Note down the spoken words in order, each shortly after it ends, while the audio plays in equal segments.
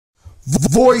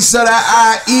Voice of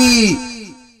the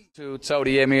IE. To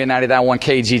Tody Emir 99.1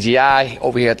 KGGI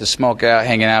over here at the Smokeout,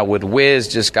 hanging out with Wiz.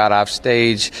 Just got off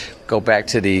stage. Go back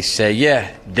to the Say Yeah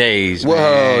days. Whoa,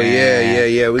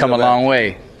 man. yeah. We come a long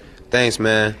way. Thanks,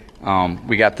 man.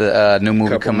 We got the new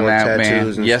movie coming out,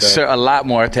 man. Yes, sir. A lot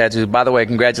more tattoos. By the way,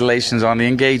 congratulations on the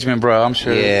engagement, bro. I'm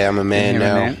sure. Yeah, I'm a man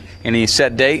now. Man. Any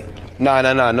set date?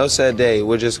 No set date.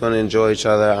 We're just gonna enjoy each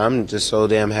other. I'm just so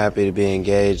damn happy to be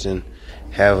engaged and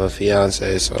have a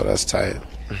fiance, so that's tight.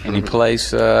 Any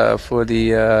place for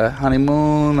the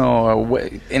honeymoon or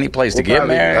any place to get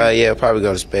married? Yeah, probably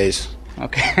go to space.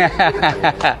 Okay.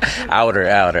 outer.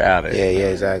 Yeah,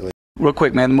 exactly. Real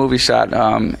quick, man, the movie shot,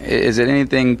 is it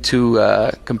anything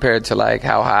to compare to like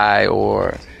How High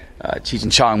or Cheech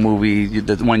and Chong movie,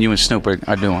 the one you and Snoop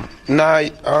are doing? Nah,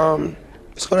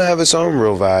 it's gonna have its own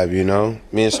real vibe, you know?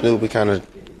 Me and Snoop, we kind of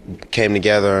came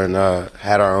together and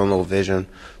had our own little vision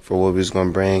for what we was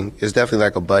gonna bring. It's definitely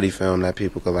like a buddy film that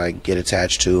people could like get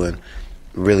attached to and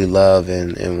really love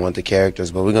and want the characters,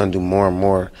 but we're gonna do more and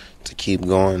more to keep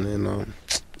going, and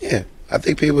yeah, I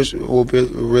think people will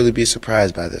really be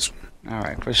surprised by this one. All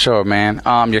right, for sure, man.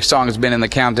 Your song has been in the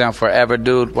countdown forever,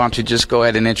 dude. Why don't you just go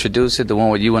ahead and introduce it, the one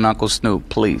with you and Uncle Snoop,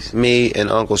 please. Me and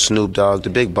Uncle Snoop Dogg, the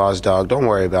big boss dog. Don't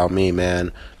worry about me,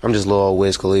 man. I'm just little old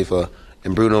Wiz Khalifa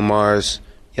and Bruno Mars,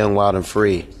 Young, Wild, and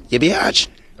Free. You biatch.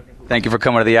 Thank you for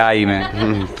coming to the IE,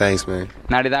 man. Thanks, man.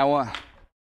 99.1.